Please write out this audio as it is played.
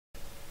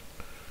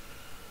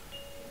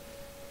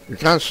Your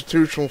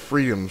constitutional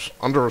freedoms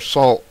under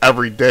assault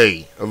every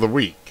day of the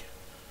week.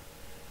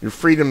 Your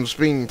freedoms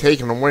being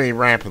taken away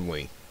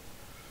rapidly.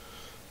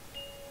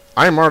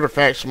 I'm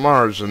Artifacts of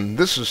Mars, and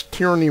this is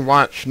Tyranny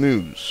Watch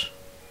News.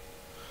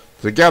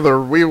 Together,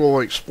 we will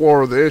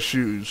explore the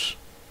issues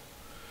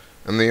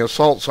and the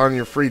assaults on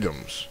your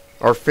freedoms,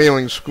 our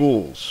failing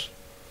schools,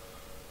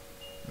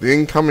 the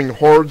incoming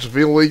hordes of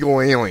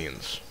illegal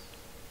aliens,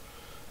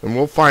 and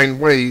we'll find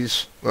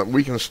ways that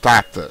we can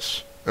stop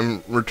this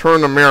and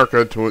return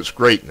America to its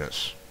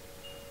greatness.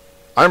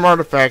 I'm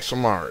Artifacts of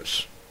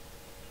Mars.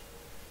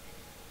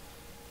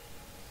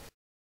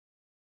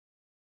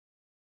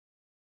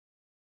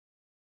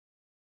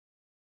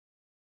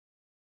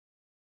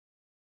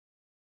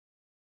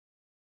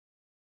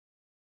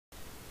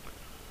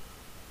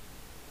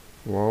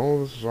 Well,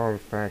 this is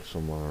Artifacts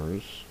of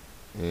Mars,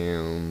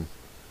 and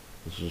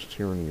this is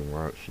Tyranny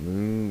Watch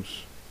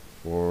News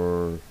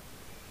for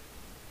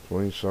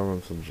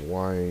 27th of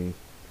July,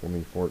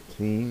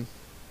 2014.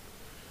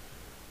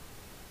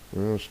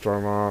 We're going to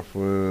start off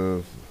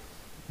with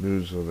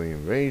news of the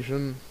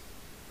invasion.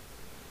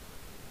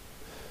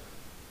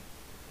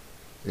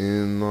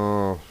 In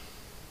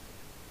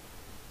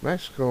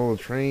Mexico,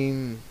 the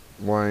train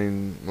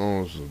line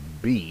known as the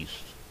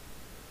Beast,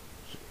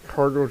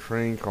 cargo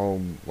train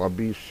called La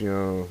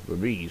Bestia, the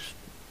Beast,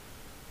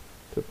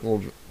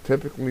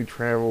 typically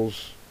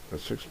travels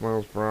at 6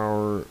 miles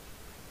per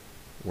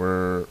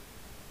hour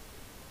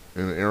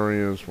in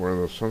areas where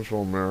the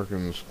Central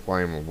Americans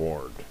climb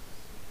aboard.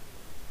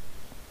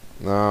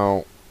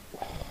 Now,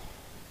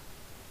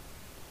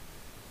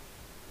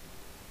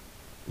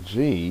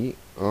 gee,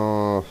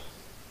 that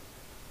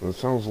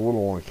sounds a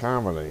little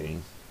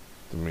accommodating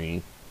to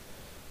me.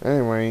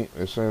 Anyway,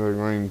 they say they're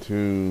going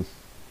to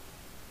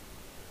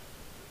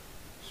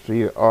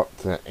speed it up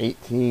to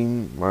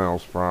 18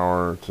 miles per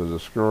hour to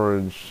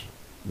discourage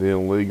the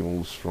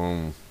illegals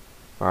from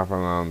hopping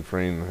on the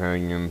train and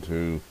heading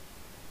into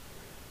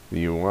the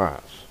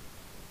U.S.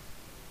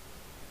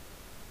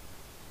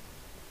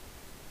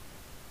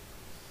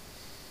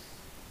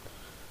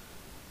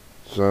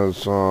 It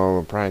says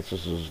the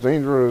practice is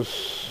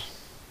dangerous.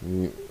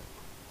 The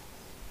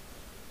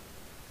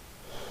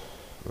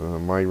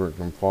migrant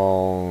can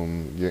fall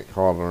and get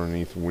caught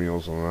underneath the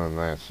wheels, and then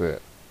that's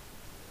it.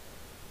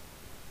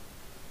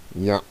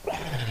 Yep.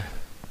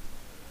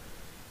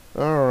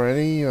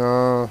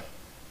 Alrighty,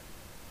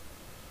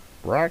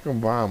 Barack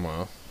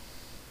Obama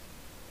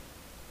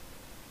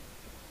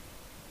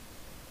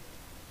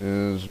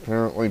is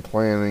apparently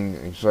planning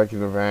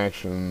executive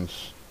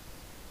actions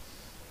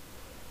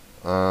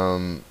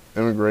on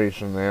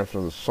immigration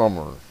after the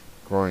summer,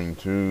 according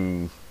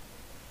to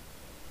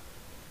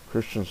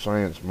Christian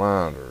Science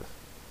Monitor.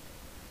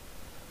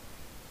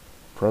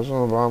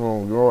 President Obama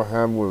will go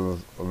ahead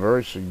with a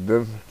very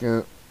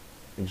significant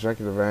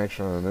executive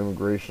action on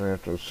immigration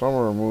after the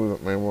summer, a move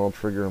that may well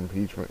trigger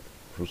impeachment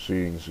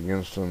proceedings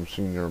against him,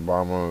 senior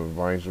Obama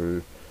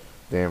advisor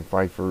Dan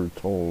Pfeiffer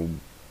told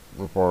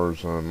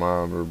reporters on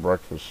Monitor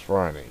Breakfast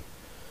Friday.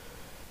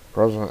 The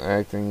president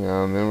acting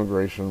on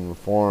immigration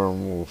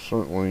reform will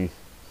certainly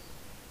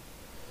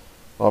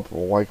up the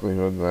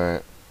likelihood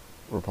that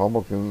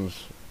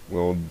Republicans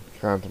will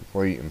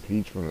contemplate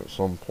impeachment at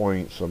some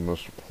point, said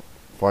Mr.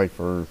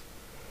 Pfeiffer,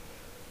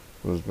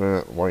 who has been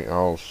at the White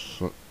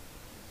House, at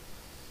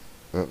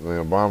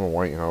the Obama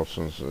White House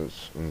since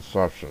its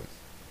inception.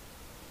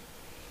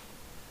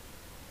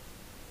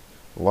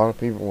 A lot of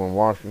people in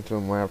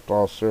Washington laughed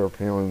off Sarah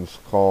Palin's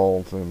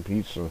call to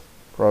impeach the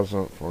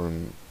president for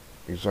an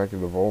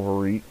executive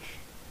overreach.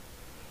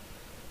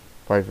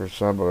 Pfeiffer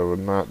said, but I would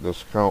not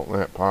discount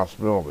that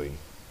possibility.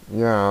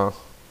 Yeah.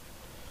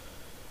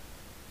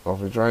 Well,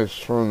 if he tries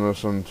to turn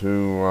this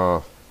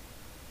into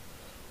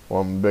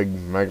one big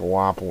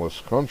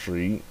megalopolis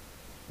country,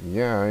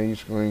 yeah,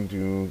 he's going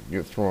to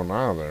get thrown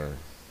out of there.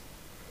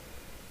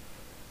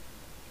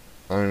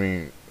 I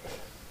mean,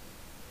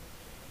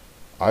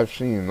 I've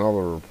seen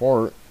another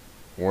report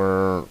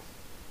where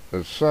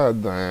it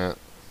said that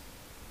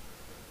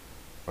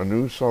a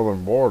new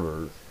southern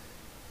border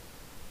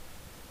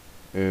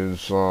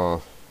is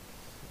the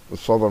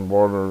southern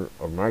border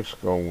of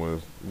Mexico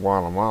with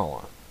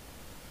Guatemala.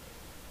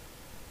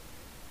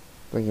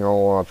 I think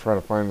I'll try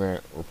to find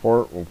that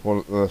report. We'll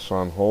put this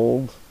on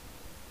hold.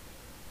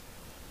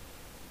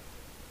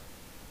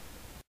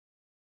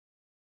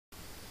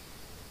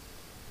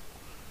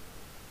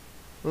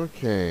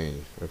 Okay,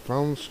 I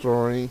found the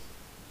story.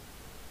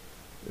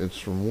 It's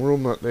from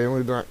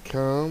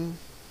worldnetdaily.com.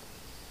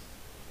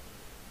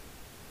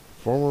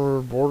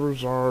 Former border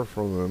czar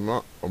for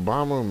the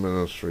Obama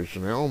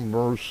administration, Alan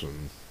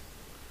Burson,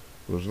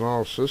 who is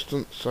now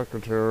Assistant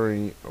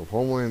Secretary of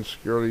Homeland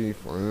Security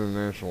for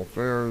International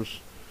Affairs,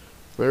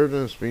 declared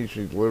in a speech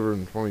he delivered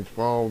in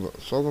 2012 that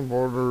the southern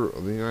border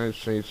of the United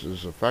States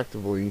is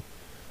effectively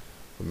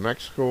the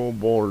Mexico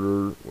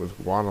border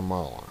with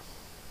Guatemala.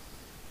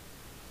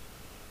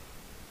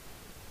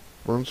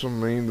 Burson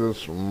made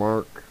this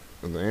remark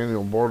at the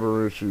annual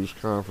Border Issues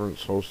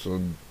Conference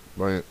hosted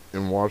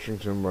in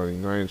Washington by the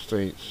United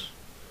States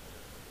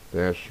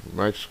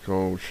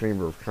Mexico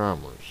Chamber of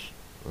Commerce.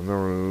 I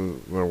never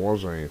knew there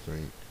was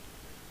anything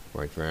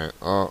like that.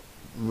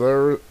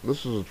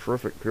 This is a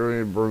terrific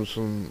period,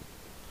 Burnson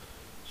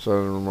said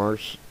in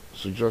remarks,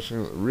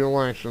 suggesting that real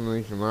action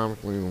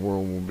economically in the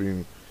world will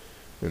be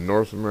in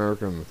North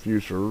America in the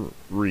future,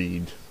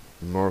 read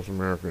the North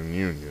American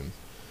Union,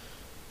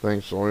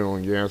 thanks to oil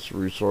and gas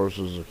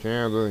resources of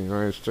Canada, the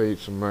United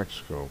States, and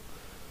Mexico.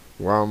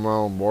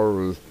 Guatemala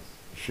border with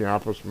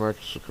Chiapas,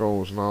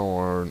 Mexico is now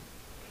our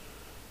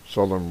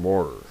southern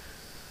border.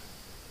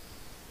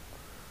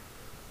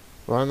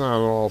 But I'm not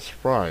at all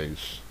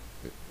surprised.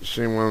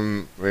 See,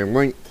 when they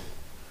linked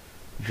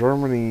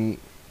Germany,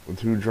 the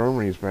two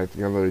Germanys back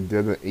together, they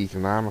did it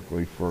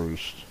economically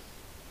first.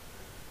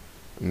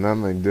 And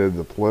then they did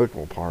the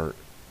political part.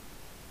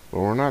 But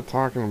we're not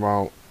talking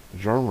about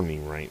Germany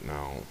right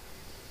now.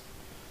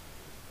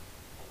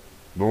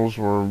 Those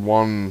were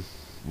one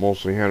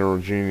mostly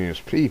heterogeneous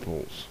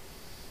peoples.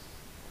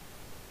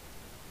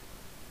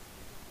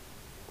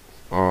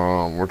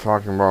 We're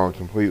talking about a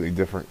completely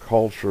different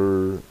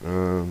culture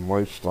and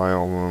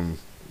lifestyle than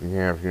we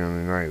have here in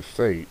the United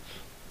States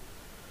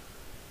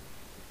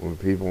with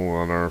the people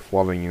that are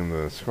flooding into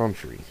this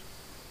country.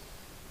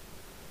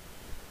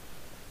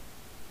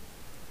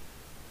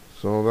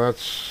 So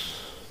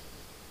that's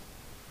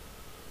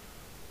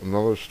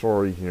another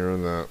story here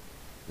that,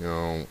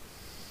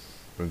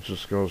 it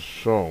just goes to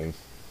show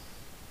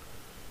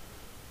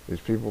these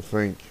people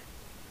think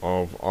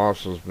of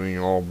us as being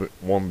all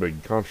one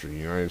big country,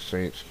 United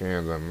States,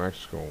 Canada, and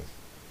Mexico.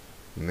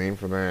 The name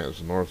for that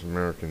is North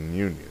American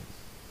Union.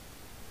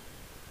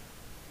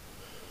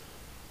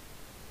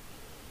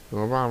 And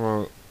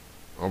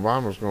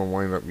Obama's going to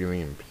wind up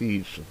getting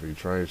impeached if he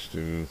tries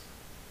to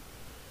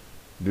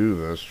do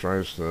this,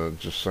 tries to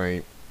just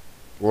say,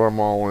 let them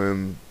all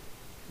in,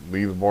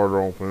 leave the border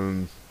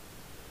open,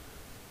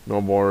 no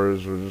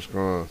borders, we're just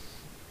going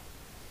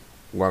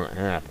to let it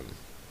happen.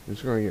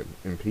 He's going to get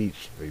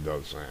impeached if he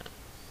does that.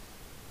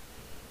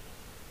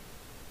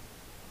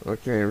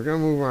 Okay, we're going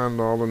to move on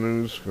to all the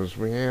news because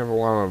we have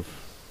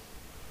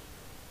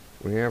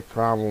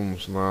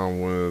problems now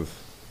with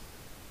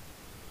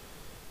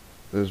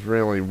the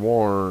Israeli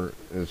war.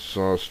 It's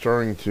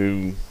starting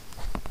to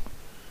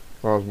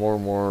cause more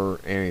and more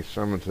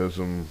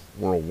anti-Semitism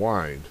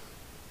worldwide.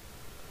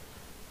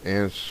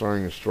 And it's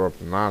starting to stir up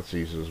the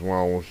Nazis as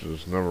well, which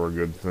is never a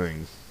good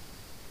thing.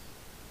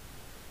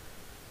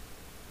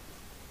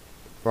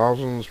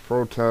 Thousands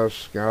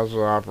protest Gaza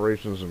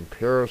operations in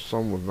Paris,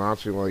 some with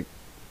Nazi-like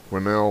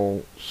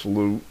Grenell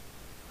salute.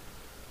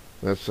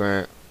 That's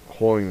that,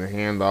 holding the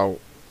hand out,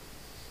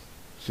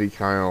 see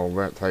Kyle,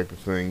 that type of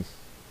thing.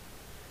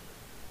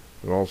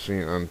 We've all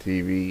seen it on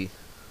TV.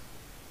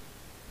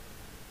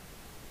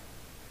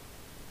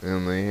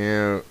 And they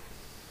have,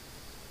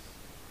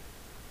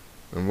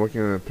 I'm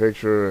looking at a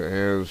picture, it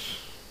has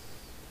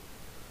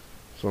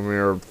some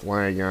Arab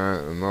flag on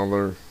it,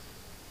 another.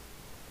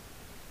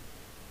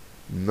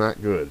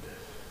 Not good.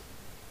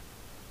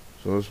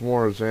 So this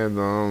war has had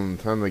the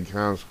unintended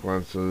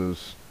consequence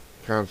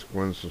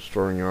of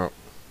stirring up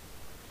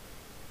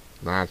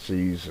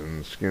Nazis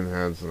and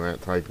skinheads and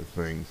that type of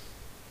thing.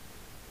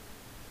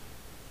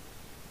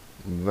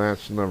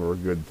 That's never a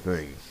good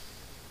thing.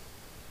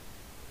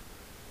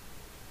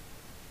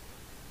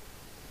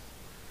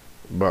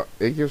 But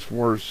it gets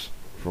worse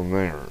from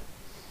there.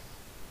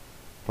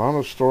 Found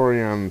a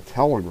story on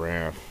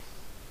Telegraph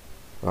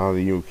out of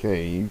the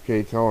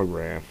UK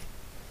Telegraph,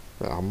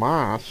 that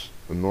Hamas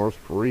and North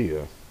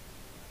Korea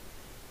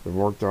have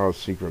worked out a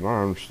secret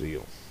arms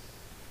deal.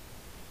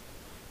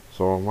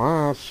 So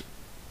Hamas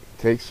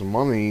takes the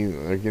money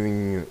they're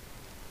getting,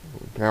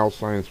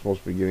 Palestine's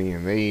supposed to be getting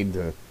in aid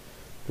to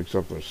fix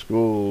up their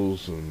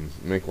schools and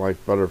make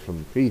life better for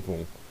the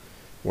people.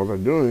 What they're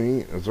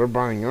doing is they're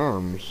buying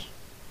arms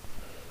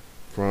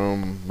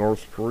from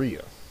North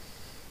Korea.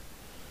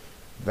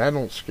 If that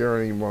don't scare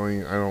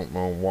anybody, I don't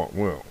know what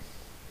will.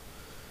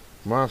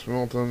 Hamas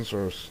militants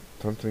are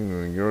attempting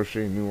to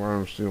negotiate a new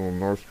arms deal with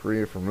North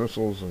Korea for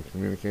missiles and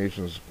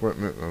communications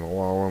equipment that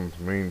allow them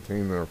to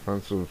maintain their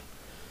offensive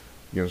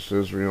against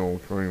Israel,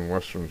 according to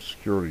Western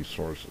security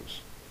sources.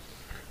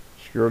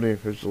 Security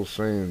officials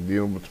say the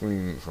deal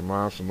between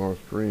Hamas and North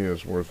Korea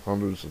is worth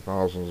hundreds of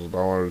thousands of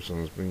dollars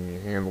and is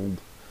being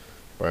handled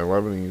by a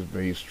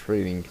Lebanese-based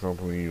trading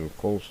company with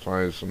close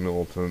ties to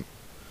militant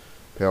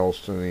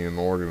Palestinian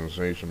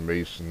organization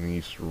based in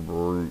East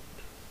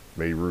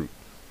Beirut.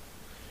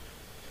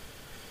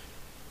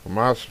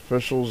 Hamas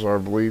officials are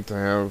believed to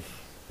have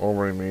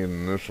already made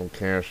an initial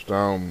cash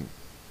down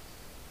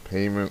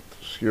payment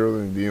to secure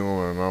the deal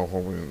and are now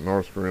hoping that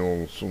North Korea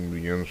will soon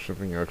begin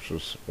shipping extra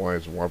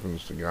supplies of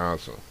weapons to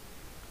Gaza.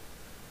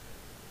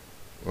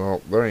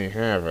 Well, there you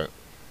have it.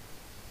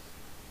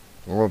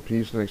 All the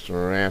peaceniks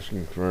are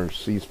asking for a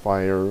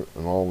ceasefire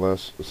and all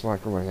this. It's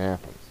not going to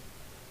happen.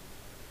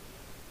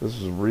 This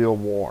is a real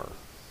war.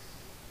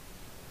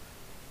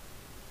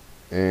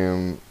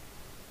 And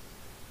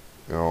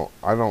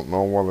I don't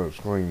know whether it's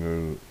going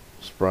to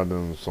spread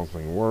into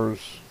something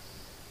worse.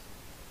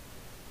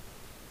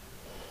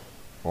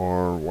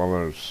 or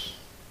whether it's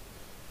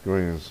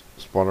going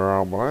to sputter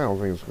out, but I don't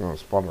think it's going to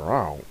sputter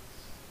out.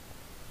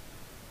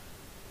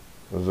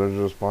 Because they're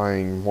just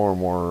buying more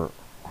and more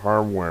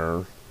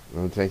hardware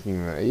and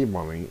taking the aid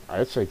money.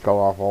 I'd say cut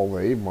off all the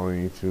aid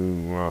money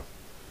to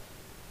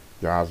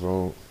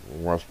Gaza,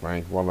 West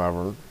Bank,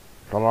 whatever.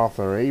 Cut off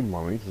their aid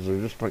money because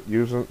they're just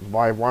using it to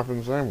buy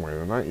weapons anyway.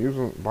 They're not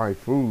using it to buy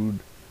food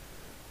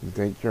and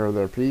take care of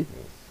their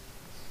people.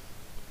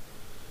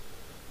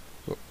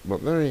 So,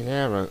 but there you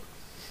have it.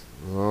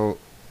 Well,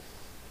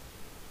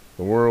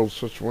 the world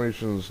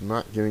situation is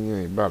not getting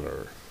any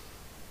better.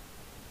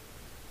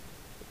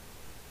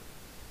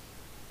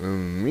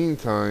 In the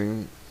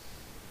meantime,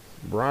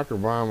 Barack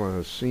Obama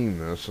has seen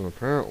this, and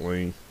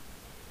apparently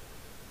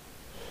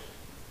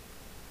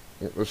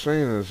what they're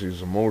saying is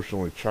he's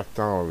emotionally checked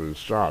out of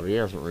his job. He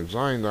hasn't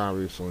resigned,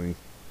 obviously.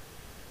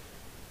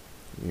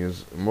 He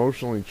is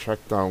emotionally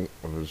checked out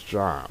of his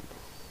job.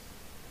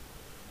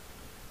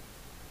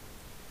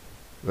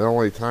 The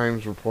LA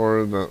Times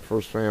reported that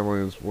First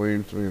Family is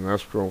believed to be an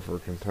escrow for a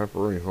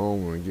contemporary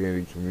home in a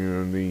gated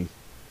community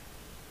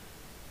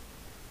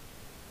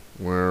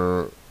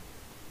where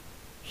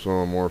some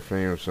of the more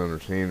famous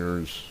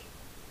entertainers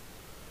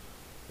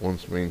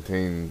once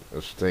maintained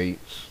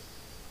estates.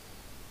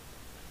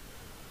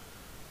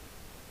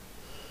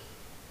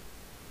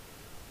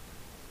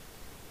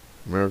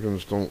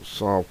 Americans don't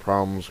solve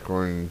problems,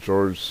 according to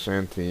George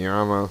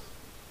Santayana.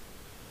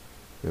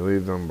 They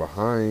leave them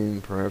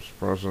behind. Perhaps the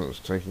president is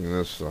taking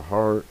this to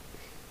heart.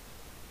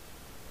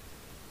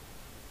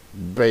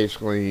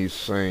 Basically, he's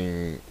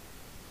saying,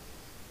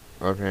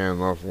 I've had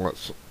enough,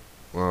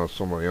 let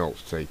somebody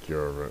else take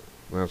care of it.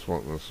 That's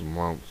what this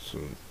amounts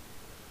to.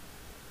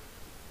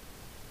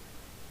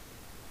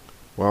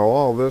 While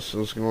all this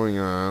is going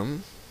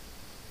on,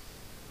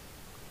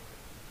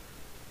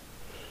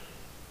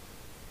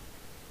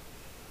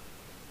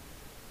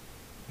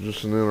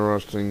 just an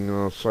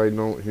interesting side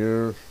note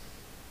here.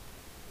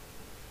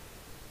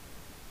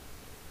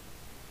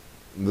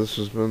 This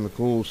has been the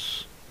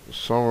coolest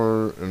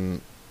summer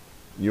in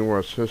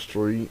U.S.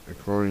 history,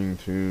 according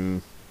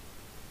to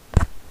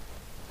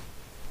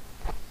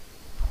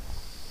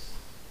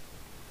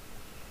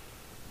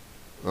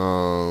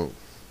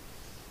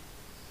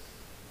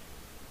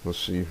let's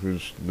see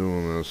who's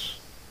doing this.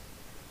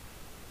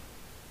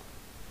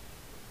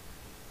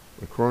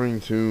 According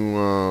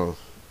to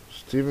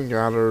Stephen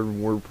Goddard,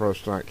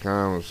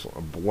 WordPress.com, is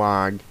a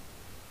blog.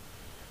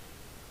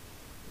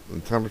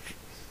 The temperature,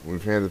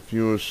 we've had the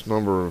fewest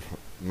number of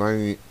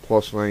 90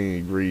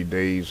 degree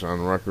days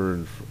on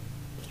record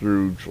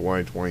through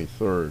July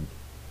 23rd.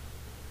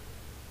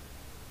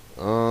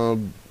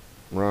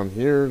 Around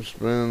here it's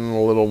been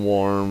a little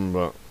warm,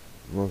 but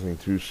nothing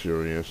too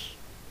serious.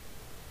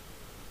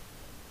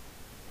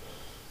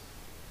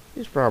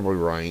 He's probably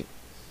right.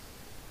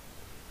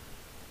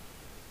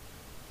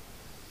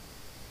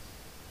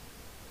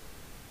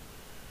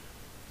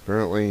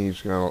 Apparently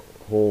he's got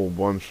a whole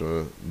bunch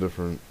of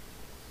different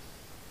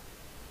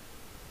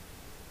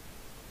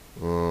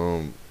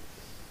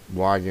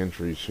blog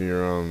entries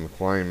here on the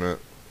climate,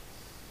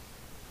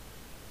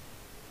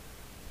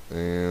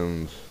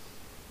 and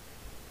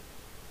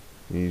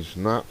he's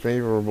not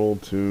favorable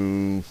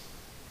to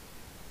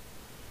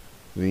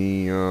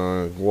the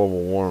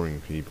global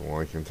warming people.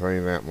 I can tell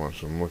you that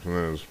much. I'm looking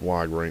at his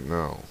blog right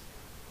now.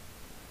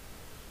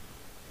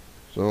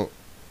 So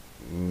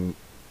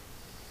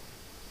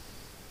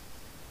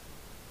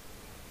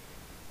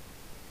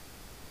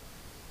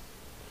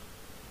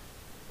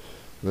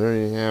there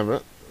you have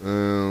it.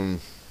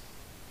 As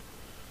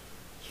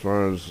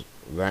far as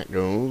that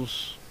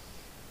goes,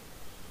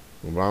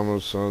 Obama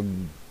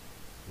said,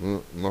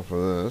 enough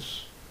of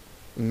this.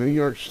 In New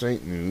York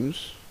State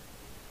news,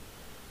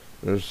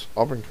 there's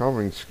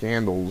up-and-coming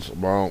scandals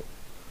about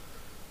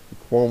the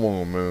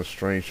Cuomo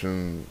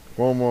administration.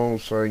 Cuomo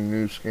citing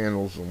new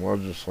scandals in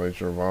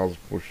legislature, vows to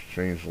push to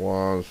change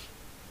laws.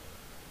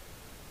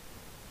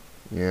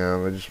 Yeah,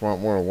 they just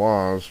want more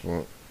laws,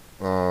 but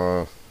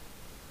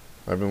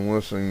I've been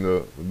listening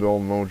to the Bill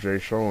and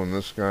OJ show, and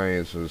this guy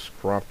is as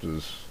corrupt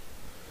as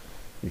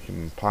you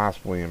can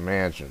possibly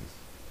imagine.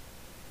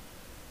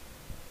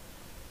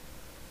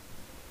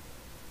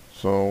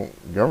 So,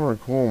 Governor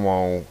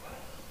Cuomo,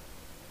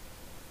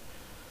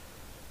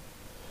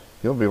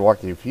 he'll be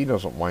lucky if he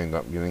doesn't wind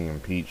up getting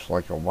impeached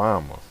like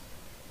Obama.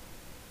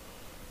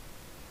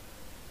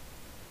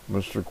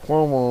 Mr.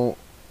 Cuomo,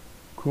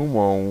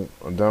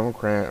 a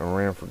Democrat and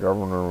ran for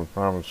governor of the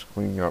province,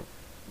 cleaning up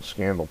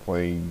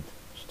scandal-plagued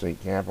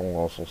state capital,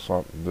 also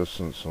sought to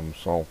distance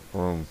himself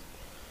from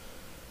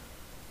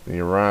the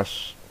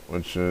arrests,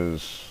 which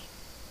is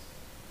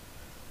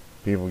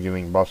people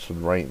getting busted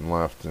right and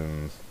left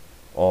in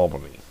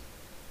Albany.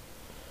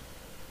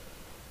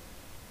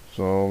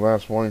 So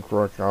that's one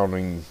crook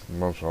outing a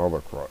bunch of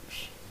other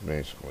crooks,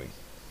 basically.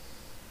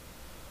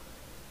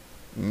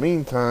 In the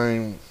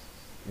meantime,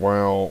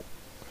 while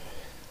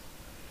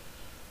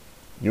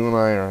you and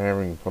I are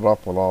having put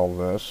up with all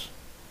this,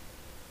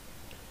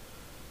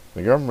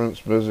 the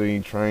government's busy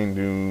trying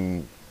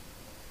to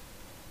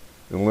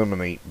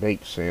eliminate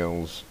bake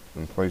sales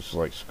in places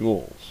like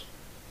schools.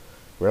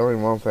 Barely a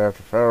month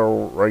after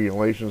federal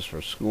regulations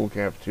for school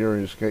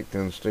cafeterias kicked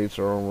in, states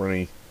are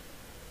already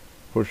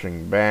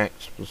pushing back.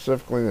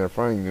 Specifically, they're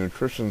finding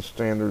nutrition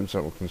standards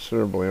that will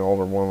considerably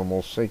alter one of the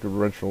most sacred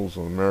rituals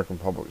of the American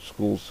public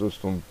school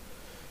system,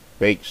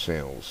 bake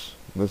sales.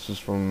 This is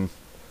from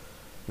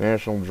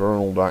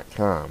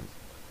nationaljournal.com.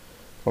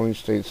 20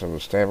 states have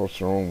established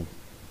their own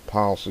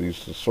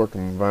policies to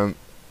circumvent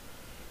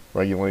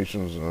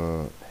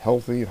regulations.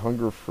 Healthy,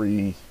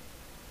 Hunger-Free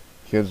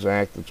Kids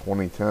Act of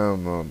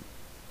 2010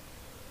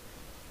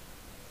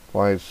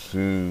 applies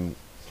to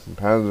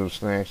competitive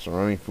snacks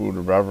or any food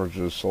or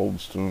beverages sold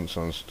to students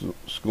on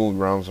school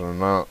grounds that are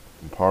not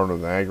part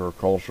of the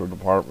Agriculture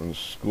Department's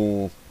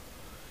school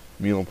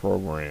meal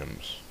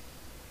programs,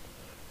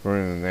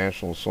 according to the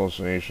National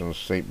Association of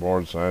State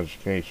Boards of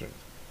Education.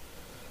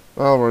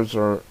 In other words,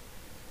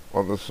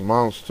 what this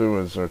amounts to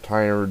is they're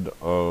tired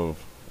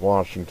of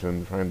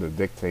Washington trying to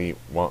dictate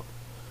what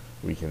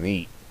we can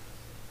eat.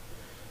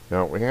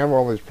 Now, we have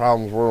all these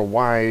problems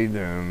worldwide,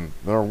 and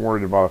they're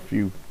worried about a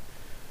few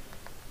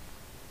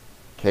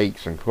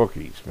cakes and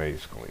cookies,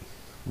 basically.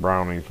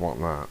 Brownies,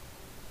 whatnot.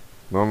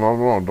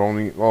 No, don't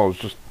eat those.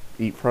 Just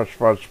eat fresh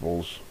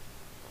vegetables.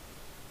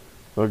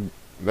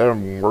 They'll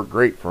work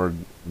great for a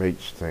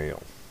baked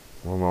sale.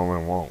 Well, no,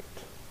 they won't.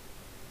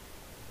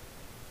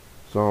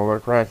 So they're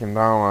cracking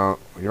down on,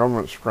 the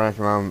government's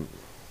cracking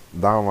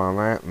down on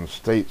that, and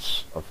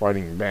states are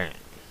fighting back.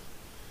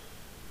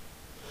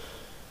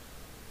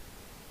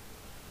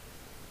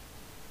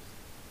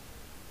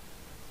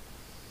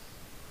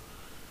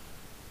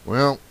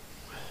 Well,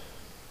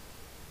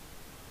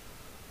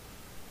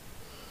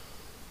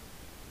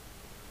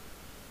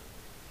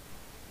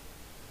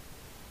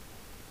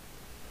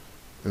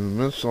 in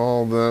the midst of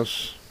all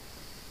this,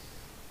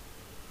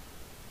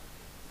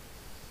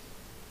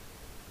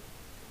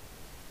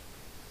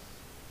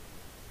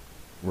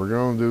 we're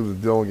going to do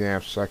the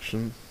DILGAF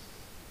section.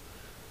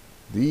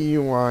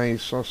 DUI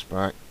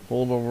suspect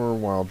pulled over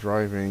while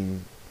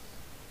driving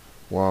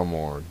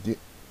lawnmower.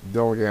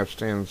 DILGAF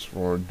stands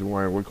for Do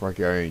I Look Like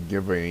I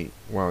Give a...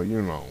 Well,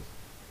 you know.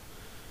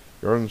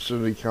 Garden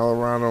City,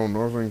 Colorado,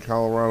 northern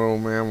Colorado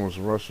man was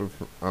arrested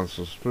on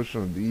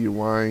suspicion of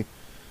DUI.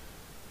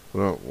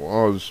 But it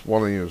was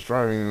what he was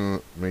driving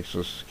that makes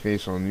this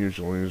case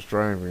unusual. He was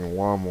driving a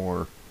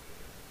lawnmower.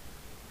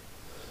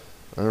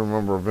 I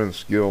remember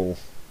Vince Gill.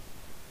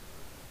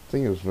 I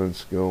think it was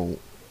Vince Gill.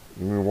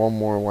 Give me one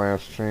more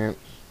last chance.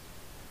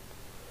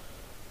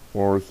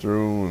 Forward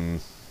through and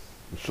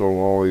show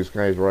all these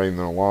guys riding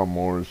their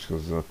lawnmowers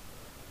because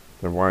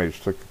their wives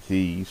took the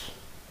keys.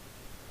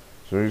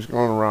 So he's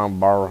going around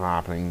bar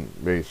hopping,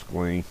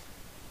 basically,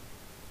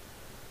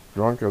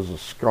 drunk as a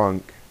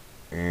skunk,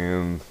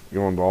 and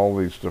going to all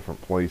these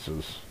different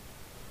places.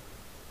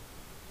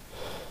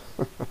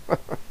 He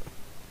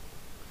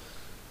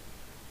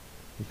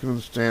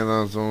couldn't stand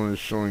on his own, is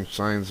showing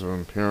signs of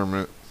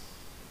impairment.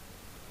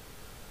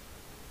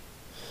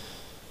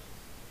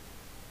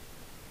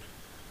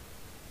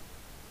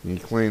 He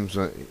claims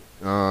that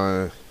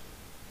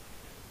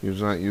he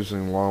was not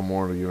using the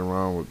lawnmower to get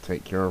around but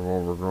take care of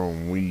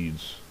overgrown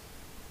weeds.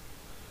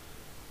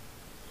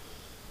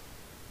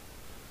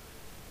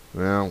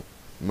 Well,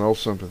 no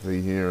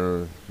sympathy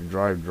here. If you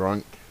drive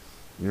drunk,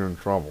 you're in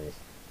trouble.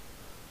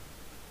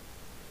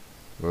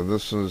 But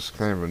this is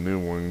kind of a new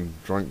one.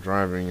 Drunk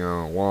driving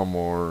on a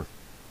lawnmower,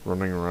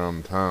 running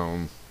around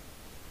town.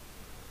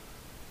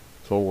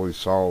 Totally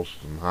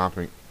soused and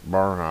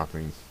bar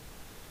hopping.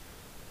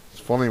 It's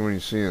funny when you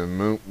see a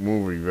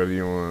movie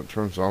video and it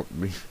turns out to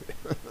be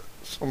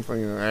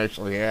something that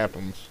actually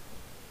happens.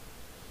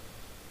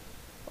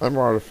 I'm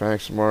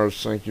Artifacts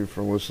Mars. Thank you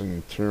for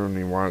listening to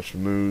Tyranny Watch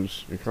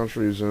News. Your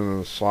country is in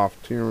a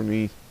soft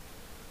tyranny.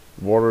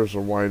 The waters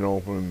are wide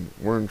open.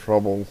 We're in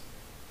trouble.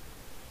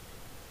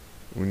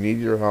 We need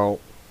your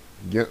help.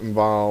 Get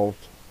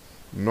involved.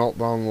 Melt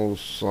down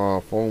those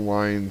phone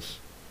lines.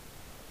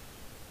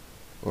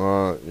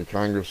 Your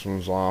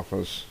congressman's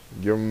office.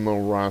 Give them no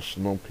rest,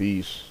 no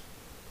peace.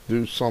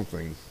 Do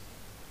something.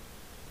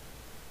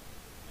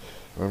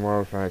 I'm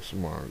Artifacts of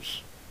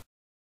Mars.